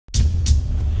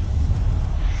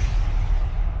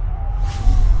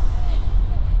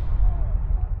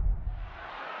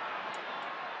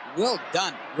Well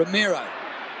done, Ramiro.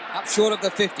 Up short of the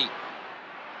 50.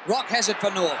 Rock has it for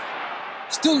North.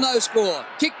 Still no score.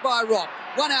 Kick by Rock.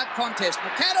 One out contest.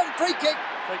 McAdam, free kick.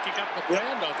 Free kick up the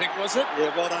ground, I think, was it?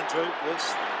 Yeah, well done, Drew.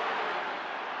 Yes.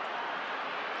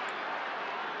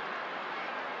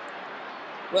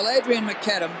 Well, Adrian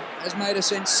McAdam has made a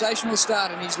sensational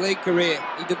start in his league career.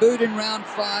 He debuted in round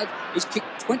 5. He's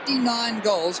kicked 29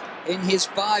 goals in his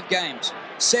 5 games.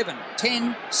 7,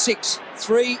 10, 6,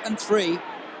 3 and 3.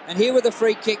 And here with a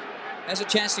free kick, has a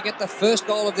chance to get the first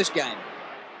goal of this game.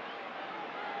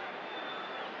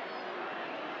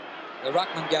 The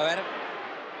ruckmen go at it,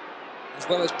 as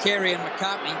well as Carey and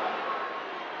McCartney.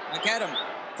 McAdam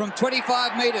from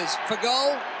 25 metres for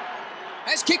goal,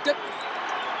 has kicked it.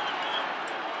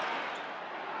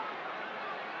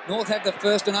 North have the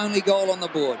first and only goal on the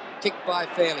board. Kicked by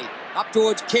Fairley. Up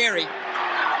towards Carey.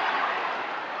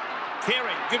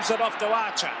 Carey gives it off to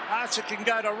Archer. Archer can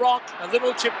go to Rock. A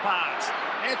little chip pass.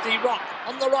 Anthony Rock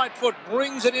on the right foot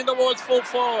brings it in towards full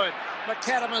forward.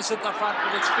 McAdam is at the front,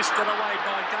 but it's fisted away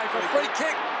by Gayfer. Free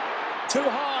kick. Too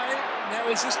high. Now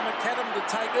is this McAdam to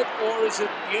take it, or is it?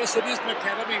 Yes, it is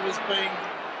McAdam. He was being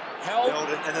held.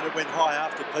 And then it went high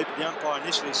after people. The umpire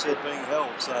initially said being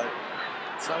held. So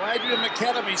Adrian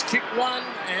McAdam, he's kicked one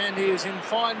and he is in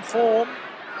fine form.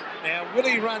 Now, will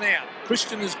he run out?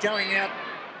 Christian is going out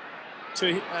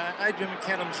to Adrian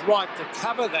McAdam's right to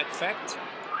cover that fact.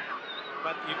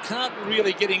 But you can't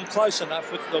really get in close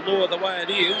enough with the law the way it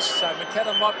is. So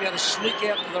McAdam might be able to sneak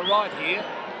out to the right here.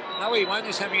 No, he won't.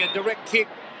 He's having a direct kick.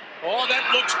 Oh,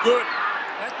 that looks good.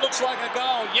 That looks like a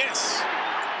goal. Yes.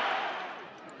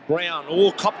 Brown,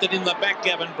 all copped it in the back,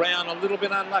 Gavin Brown. A little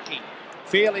bit unlucky.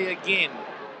 Fairley again.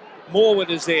 Morwood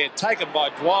is there, taken by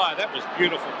Dwyer. That was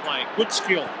beautiful play. Good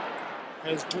skill.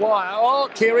 As Dwyer, oh,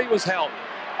 Carey was held.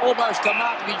 Almost a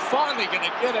mark, and he's finally going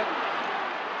to get it.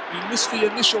 He missed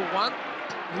the initial one.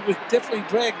 He was definitely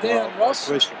dragged down, Ross.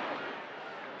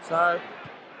 So,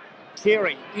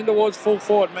 Carey in towards full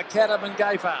forward. McAdam and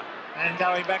Gayfer. And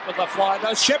going back with the fly.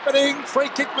 No, shepherding. Free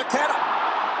kick, McAdam.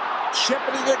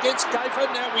 Shepherding against Gayfer.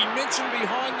 Now, we mentioned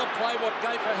behind the play what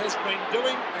Gayfer has been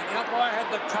doing, and the umpire had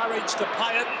the courage to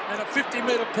pay it, and a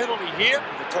 50-metre penalty here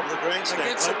at the top of the grandstand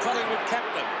against the Collingwood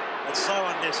captain. It's so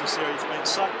unnecessary. He's been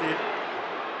sucked in,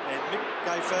 and Mick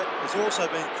Gayfer has also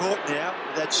been caught now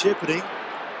with that shepherding.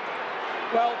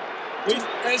 Well,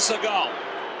 there's the goal.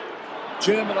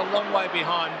 German a long way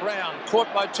behind. Brown caught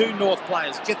by 2 North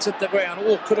players, gets it to ground.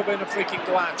 Oh, could have been a free kick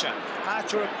to Archer.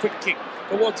 Archer a quick kick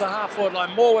towards the half-forward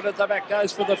line. Morwood at the back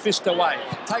goes for the fist away.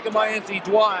 Taken by Anthony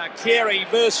Dwyer. Carey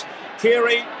versus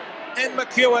Carey and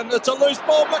McEwen. It's a loose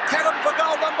ball. McAdam for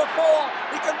goal number 4.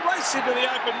 He can race into the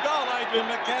open goal, Adrian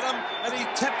McAdam, and he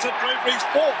taps it through for his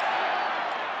 4th.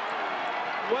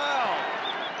 Wow.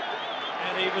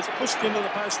 And he was pushed into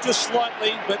the post just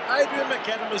slightly, but Adrian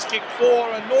McAdam has kicked 4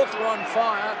 and North are on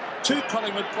fire. 2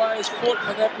 Collingwood players fought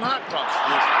for that mark, Ross.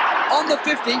 On the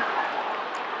 50.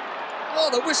 Oh,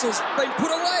 the whistle's been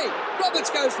put away. Roberts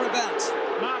goes for a bounce.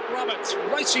 Mark Roberts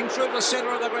racing through the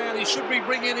centre of the ground. He should be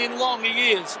bringing in long.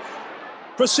 He is.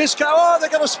 Francisco, oh, they're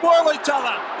going to spoil each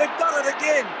other. They've done it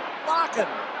again. Larkin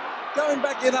going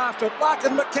back in after it.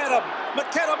 Larkin, McAdam.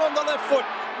 McAdam on the left foot.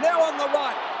 Now on the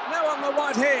right. Now on the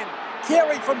right hand.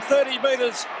 Carey from 30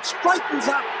 metres straightens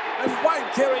up, and Wayne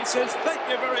Carey says, thank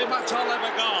you very much, I'll have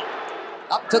a goal.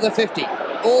 Up to the 50,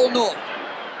 all North.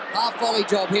 Half volley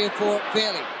job here for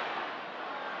Fairley.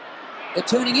 They're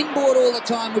turning inboard all the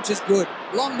time, which is good.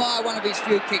 Longmire, one of his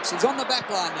few kicks. He's on the back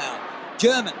line now.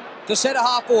 German to centre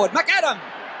half forward. McAdam!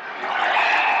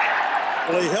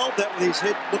 Well, he held that with his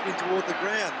head looking toward the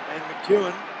ground, and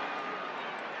McEwen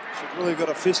should really got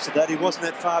a fist to that. He wasn't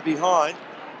that far behind.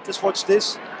 Just watch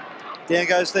this. Down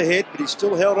goes the head, but he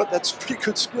still held it. That's pretty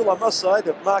good skill, I must say,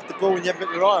 to mark the ball when you haven't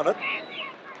got your eye on it.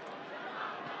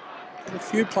 And a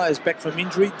few players back from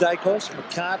injury. Dacos,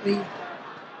 McCartney,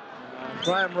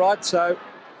 Graham Wright, so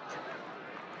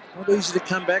not easy to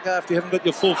come back after you haven't got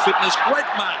your full fitness. Great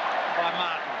mark by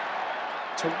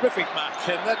Martin. Terrific mark,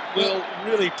 and that will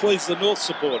really please the North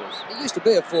supporters. He used to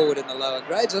be a forward in the lower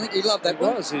grades. I think he loved that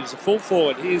one. He was a full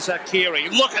forward. Here's Carey.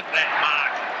 Look at that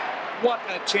mark. What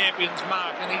a champion's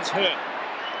mark, and he's hurt.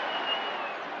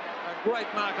 A great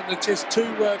mark in the chest.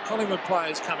 2 Collingwood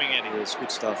players coming in here. It's good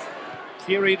stuff.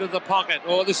 Carey to the pocket.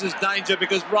 Oh, this is danger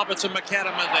because Roberts and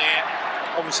McAdam are there.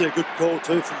 Obviously a good call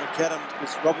too from McAdam,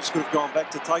 because Roberts could have gone back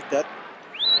to take that.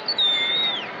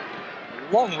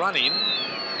 Long run in.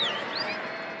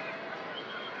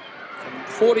 From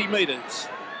 40 metres.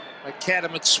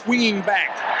 McAdam, it's swinging back.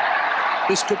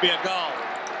 This could be a goal.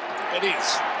 It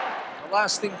is.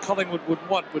 last thing Collingwood would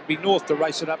want would be North to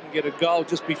race it up and get a goal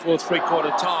just before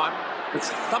three-quarter time. It's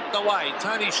thumped away.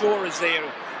 Tony Shaw is there.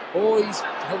 Oh, he's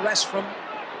harassed from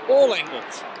all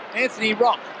angles. Anthony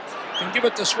Rock can give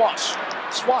it to Swash.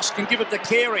 Swash can give it to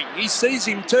Carey. He sees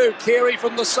him too. Carey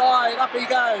from the side. Up he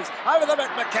goes. Over the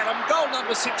back, McAdam. Goal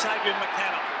number 6, Adrian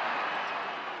McAdam.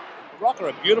 Rocker,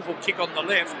 a beautiful kick on the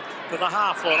left to the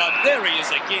half-forward. There he is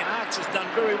again. Arch has done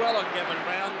very well on Gavin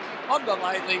Brown. On to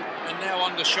Laidley and now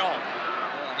on to Scholl. Well,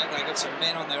 I think they've got some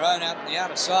men on their own out on the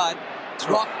outer side. It's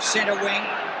Rock, centre wing.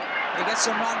 He gets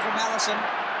some run from Allison.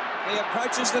 He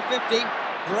approaches the 50.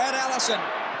 Brad Allison,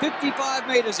 55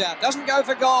 metres out. Doesn't go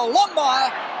for goal.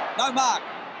 Longmire, no mark.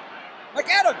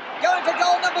 McAdam going for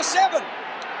goal number 7.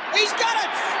 He's got it!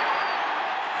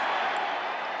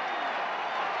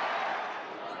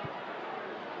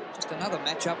 Just another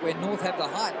matchup where North have the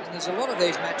height, and there's a lot of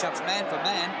these matchups man for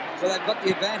man where they've got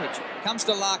the advantage. Comes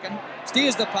to Larkin,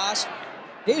 steers the pass.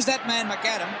 Here's that man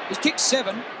McAdam. He's kicked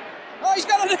 7. Oh, he's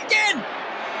got it again!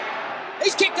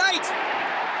 He's kicked 8.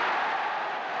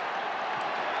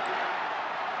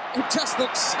 It just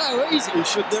looks so easy. He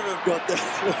should never have got that.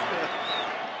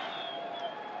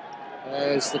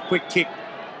 As the quick kick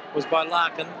was by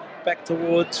Larkin, back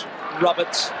towards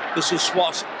Roberts. This is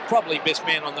Swash, probably best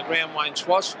man on the ground, Wayne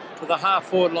Swash, to the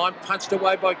half-forward line, punched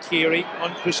away by Carey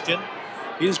on Christian.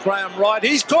 Here's Graham Wright,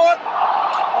 he's caught!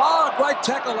 Oh, great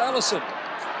tackle, Allison.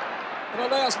 It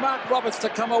allows Mark Roberts to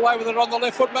come away with it on the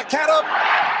left foot. McAdam!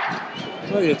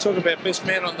 Well, you talk about best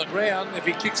man on the ground. If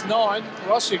he kicks 9,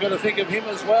 Ross, you've got to think of him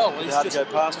as well. He's hard to go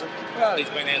past him. Well, he's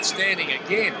been outstanding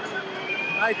again.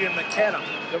 Adrian McAdam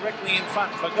directly in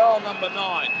front for goal number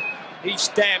 9. He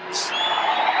stabs.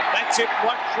 That's it,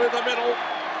 right through the middle.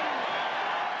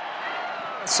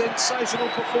 A sensational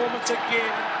performance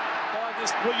again by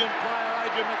this brilliant player,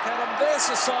 Adrian McAdam. There's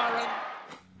the siren.